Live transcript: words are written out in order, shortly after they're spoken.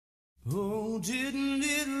Oh, didn't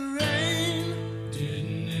it rain?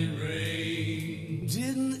 Didn't it rain?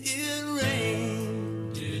 Didn't it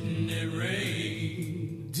rain? Didn't it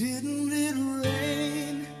rain? Didn't it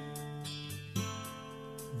rain?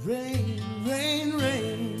 Rain, rain,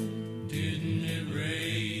 rain. Didn't it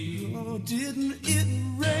rain? Oh, didn't it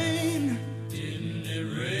rain? Didn't it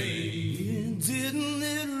rain? Didn't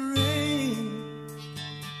it rain?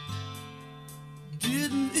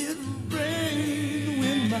 Didn't it rain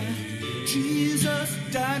when my Jesus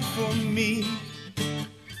died for me?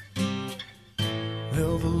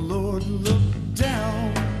 Well, the Lord looked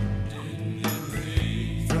down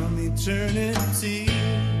from eternity,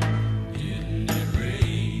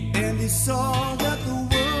 and he saw that the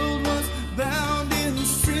world was bound in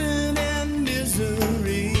sin and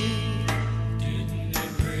misery.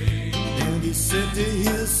 And he said to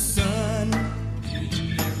his son,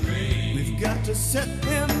 we've got to set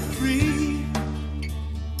them free.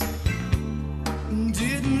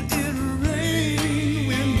 Didn't it rain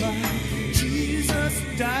when my Jesus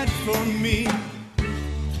died for me?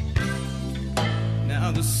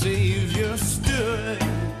 Now the Savior stood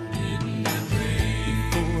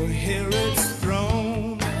before Herod's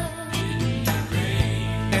throne,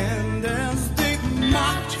 and as they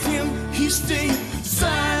mocked him, he stayed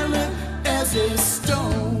silent as a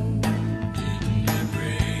stone.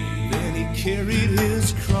 Then he carried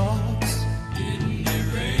his cross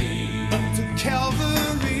up to Calvary.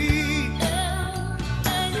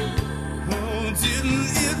 Oh, didn't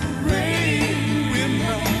it rain when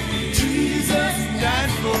my Jesus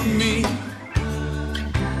died for me?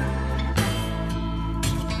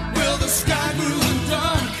 Well, the sky grew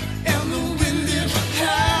dark and the wind it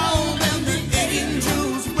howled and the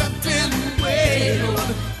angels wept and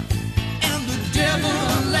wailed, and the devil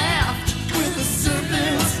laughed with a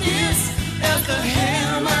serpent's hiss as the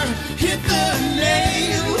hammer hit the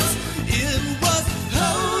nails. It was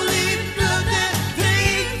holy blood that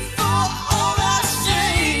paid for all our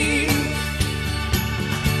shame.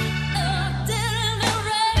 Didn't it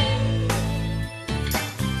rain?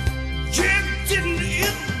 Yeah, didn't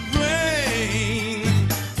it rain?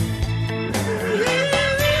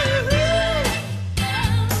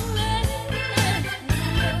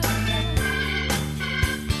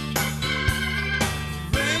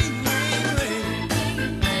 Rain, rain, rain.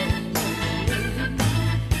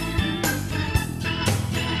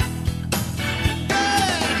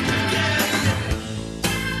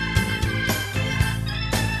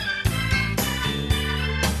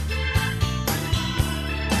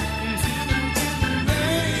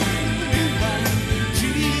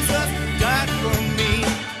 Jesus died for me.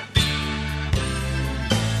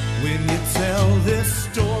 When you tell this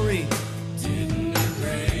story,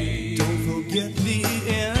 don't forget the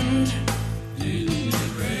end.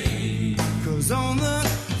 'Cause on the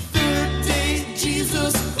third day,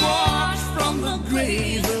 Jesus walked from the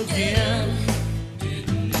grave again.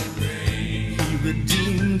 He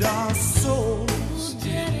redeemed our souls.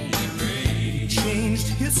 He changed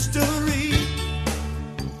history.